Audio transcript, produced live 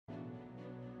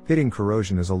Pitting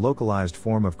corrosion is a localized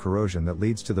form of corrosion that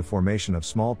leads to the formation of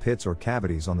small pits or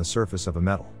cavities on the surface of a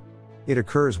metal. It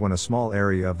occurs when a small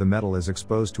area of the metal is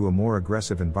exposed to a more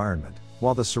aggressive environment,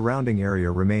 while the surrounding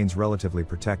area remains relatively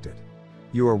protected.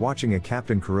 You are watching a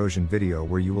Captain Corrosion video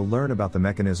where you will learn about the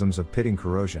mechanisms of pitting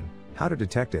corrosion, how to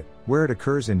detect it, where it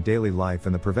occurs in daily life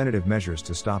and the preventative measures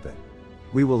to stop it.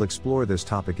 We will explore this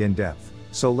topic in depth,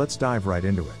 so let's dive right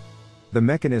into it. The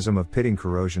mechanism of pitting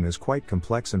corrosion is quite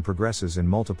complex and progresses in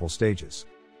multiple stages.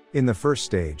 In the first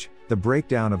stage, the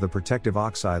breakdown of the protective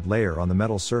oxide layer on the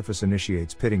metal surface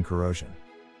initiates pitting corrosion.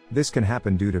 This can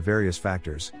happen due to various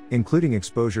factors, including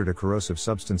exposure to corrosive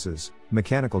substances,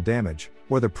 mechanical damage,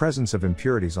 or the presence of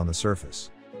impurities on the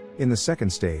surface. In the second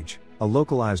stage, a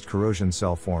localized corrosion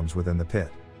cell forms within the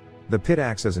pit. The pit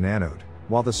acts as an anode,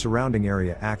 while the surrounding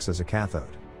area acts as a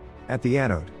cathode. At the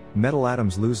anode, metal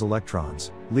atoms lose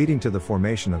electrons, leading to the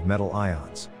formation of metal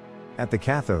ions. At the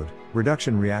cathode,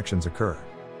 reduction reactions occur.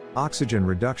 Oxygen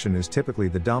reduction is typically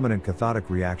the dominant cathodic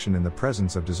reaction in the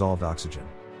presence of dissolved oxygen.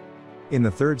 In the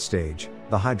third stage,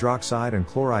 the hydroxide and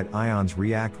chloride ions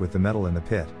react with the metal in the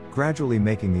pit, gradually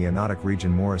making the anodic region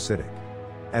more acidic.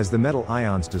 As the metal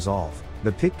ions dissolve,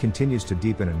 the pit continues to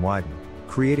deepen and widen,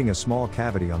 creating a small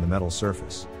cavity on the metal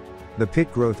surface. The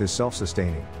pit growth is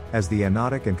self-sustaining, as the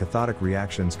anodic and cathodic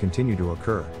reactions continue to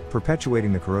occur,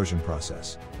 perpetuating the corrosion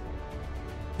process.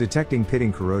 Detecting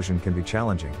pitting corrosion can be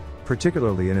challenging,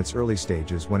 particularly in its early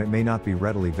stages when it may not be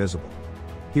readily visible.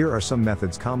 Here are some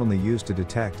methods commonly used to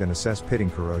detect and assess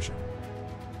pitting corrosion.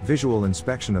 Visual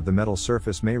inspection of the metal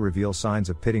surface may reveal signs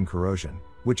of pitting corrosion,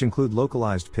 which include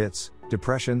localized pits,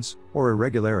 depressions, or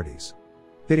irregularities.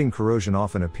 Pitting corrosion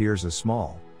often appears as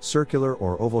small, circular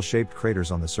or oval-shaped craters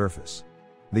on the surface.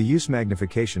 The use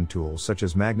magnification tools such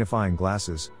as magnifying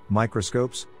glasses,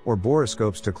 microscopes, or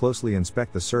borescopes to closely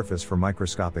inspect the surface for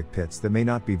microscopic pits that may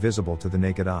not be visible to the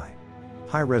naked eye.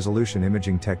 High-resolution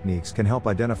imaging techniques can help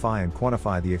identify and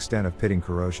quantify the extent of pitting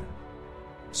corrosion.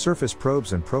 Surface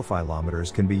probes and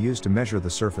profilometers can be used to measure the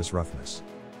surface roughness.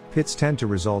 Pits tend to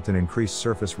result in increased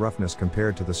surface roughness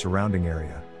compared to the surrounding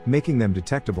area, making them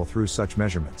detectable through such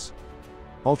measurements.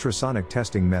 Ultrasonic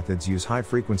testing methods use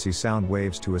high-frequency sound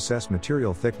waves to assess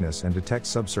material thickness and detect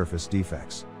subsurface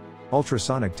defects.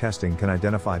 Ultrasonic testing can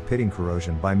identify pitting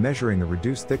corrosion by measuring the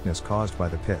reduced thickness caused by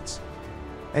the pits.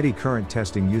 Eddy current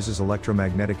testing uses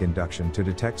electromagnetic induction to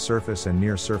detect surface and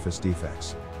near-surface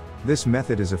defects. This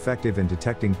method is effective in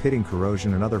detecting pitting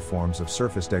corrosion and other forms of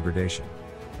surface degradation.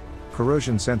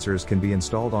 Corrosion sensors can be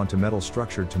installed onto metal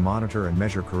structure to monitor and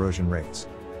measure corrosion rates.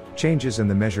 Changes in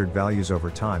the measured values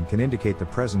over time can indicate the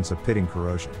presence of pitting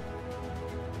corrosion.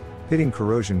 Pitting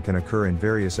corrosion can occur in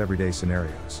various everyday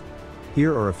scenarios.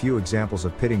 Here are a few examples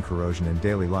of pitting corrosion in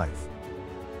daily life.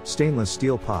 Stainless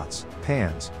steel pots,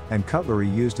 pans, and cutlery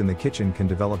used in the kitchen can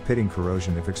develop pitting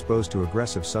corrosion if exposed to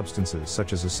aggressive substances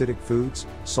such as acidic foods,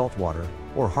 salt water,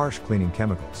 or harsh cleaning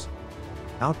chemicals.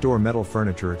 Outdoor metal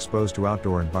furniture exposed to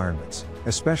outdoor environments,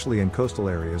 especially in coastal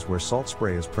areas where salt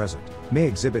spray is present, may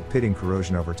exhibit pitting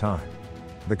corrosion over time.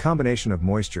 The combination of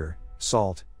moisture,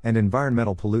 salt, and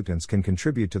environmental pollutants can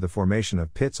contribute to the formation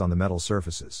of pits on the metal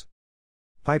surfaces.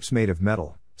 Pipes made of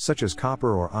metal, such as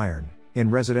copper or iron,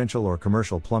 in residential or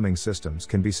commercial plumbing systems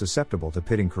can be susceptible to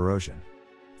pitting corrosion.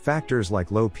 Factors like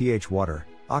low pH water,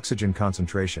 oxygen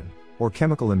concentration, or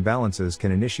chemical imbalances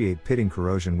can initiate pitting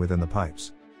corrosion within the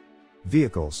pipes.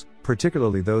 Vehicles,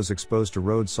 particularly those exposed to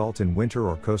road salt in winter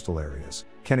or coastal areas,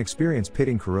 can experience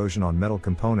pitting corrosion on metal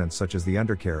components such as the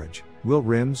undercarriage, wheel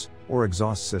rims, or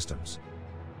exhaust systems.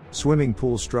 Swimming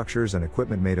pool structures and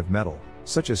equipment made of metal,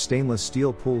 such as stainless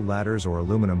steel pool ladders or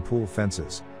aluminum pool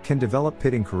fences, can develop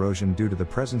pitting corrosion due to the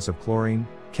presence of chlorine,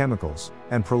 chemicals,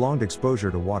 and prolonged exposure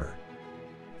to water.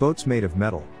 Boats made of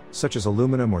metal, such as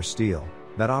aluminum or steel,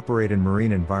 that operate in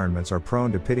marine environments are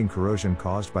prone to pitting corrosion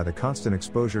caused by the constant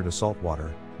exposure to salt water,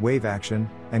 wave action,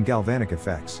 and galvanic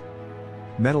effects.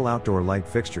 Metal outdoor light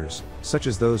fixtures, such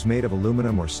as those made of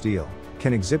aluminum or steel,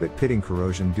 can exhibit pitting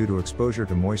corrosion due to exposure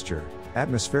to moisture,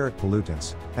 atmospheric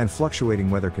pollutants, and fluctuating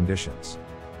weather conditions.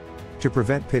 To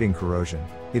prevent pitting corrosion,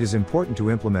 it is important to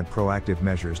implement proactive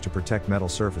measures to protect metal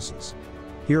surfaces.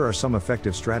 Here are some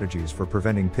effective strategies for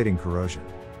preventing pitting corrosion.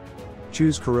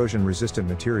 Choose corrosion-resistant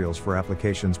materials for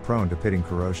applications prone to pitting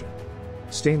corrosion.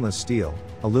 Stainless steel,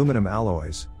 aluminum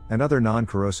alloys, and other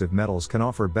non-corrosive metals can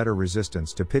offer better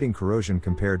resistance to pitting corrosion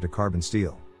compared to carbon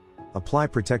steel. Apply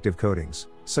protective coatings,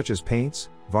 such as paints,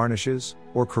 varnishes,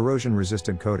 or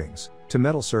corrosion-resistant coatings, to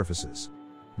metal surfaces.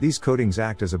 These coatings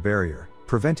act as a barrier,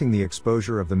 preventing the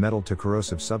exposure of the metal to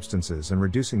corrosive substances and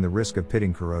reducing the risk of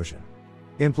pitting corrosion.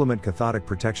 Implement cathodic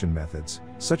protection methods,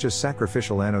 such as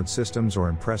sacrificial anode systems or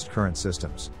impressed current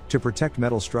systems, to protect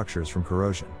metal structures from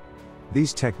corrosion.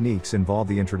 These techniques involve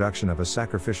the introduction of a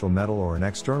sacrificial metal or an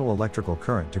external electrical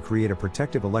current to create a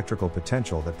protective electrical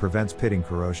potential that prevents pitting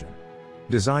corrosion.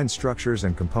 Design structures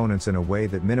and components in a way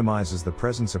that minimizes the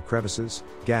presence of crevices,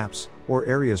 gaps, or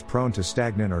areas prone to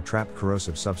stagnant or trapped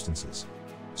corrosive substances.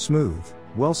 Smooth,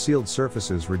 well-sealed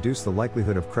surfaces reduce the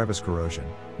likelihood of crevice corrosion,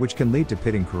 which can lead to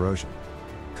pitting corrosion.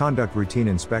 Conduct routine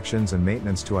inspections and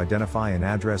maintenance to identify and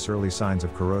address early signs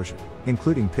of corrosion,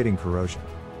 including pitting corrosion.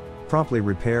 Promptly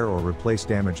repair or replace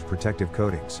damaged protective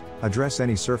coatings, address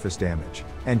any surface damage,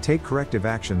 and take corrective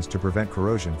actions to prevent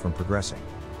corrosion from progressing.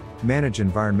 Manage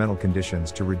environmental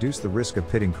conditions to reduce the risk of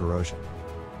pitting corrosion.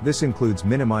 This includes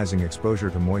minimizing exposure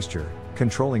to moisture,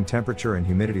 controlling temperature and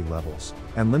humidity levels,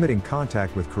 and limiting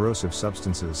contact with corrosive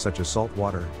substances such as salt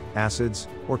water, acids,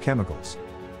 or chemicals.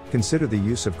 Consider the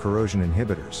use of corrosion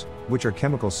inhibitors, which are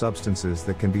chemical substances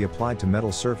that can be applied to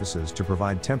metal surfaces to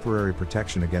provide temporary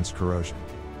protection against corrosion.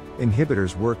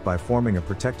 Inhibitors work by forming a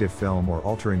protective film or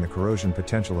altering the corrosion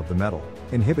potential of the metal,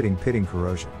 inhibiting pitting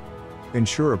corrosion.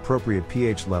 Ensure appropriate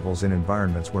pH levels in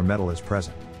environments where metal is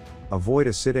present. Avoid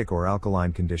acidic or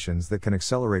alkaline conditions that can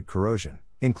accelerate corrosion,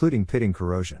 including pitting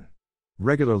corrosion.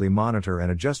 Regularly monitor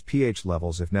and adjust pH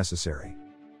levels if necessary.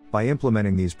 By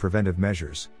implementing these preventive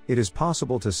measures, it is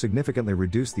possible to significantly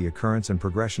reduce the occurrence and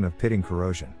progression of pitting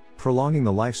corrosion, prolonging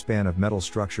the lifespan of metal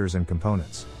structures and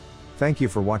components. Thank you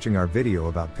for watching our video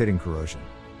about pitting corrosion.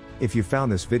 If you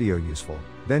found this video useful,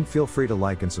 then feel free to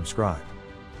like and subscribe.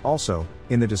 Also,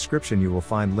 in the description you will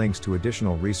find links to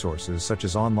additional resources such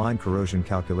as online corrosion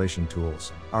calculation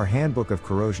tools, our Handbook of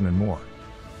Corrosion and more.